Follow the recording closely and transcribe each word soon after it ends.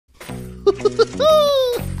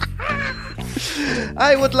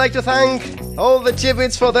I would like to thank all the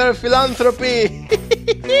Chibits for their philanthropy.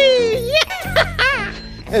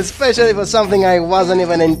 Especially for something I wasn't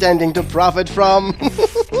even intending to profit from.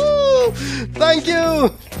 Thank you!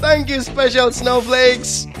 Thank you, special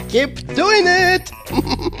snowflakes! Keep doing it!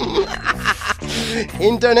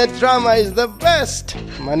 Internet drama is the best!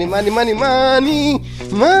 Money, money, money, money!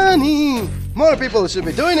 Money! More people should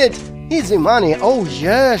be doing it! Easy money, oh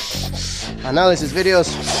yes! Analysis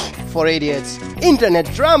videos for idiots.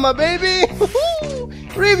 Internet drama, baby!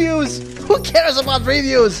 Reviews! Who cares about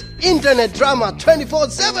reviews? Internet drama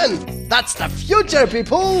 24/7! That's the future,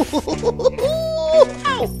 people!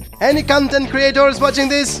 Any content creators watching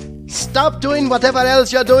this? Stop doing whatever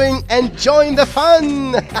else you're doing and join the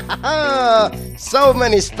fun! So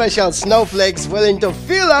many special snowflakes willing to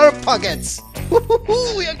fill our pockets!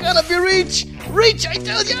 We're gonna be rich! Rich, I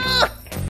tell ya!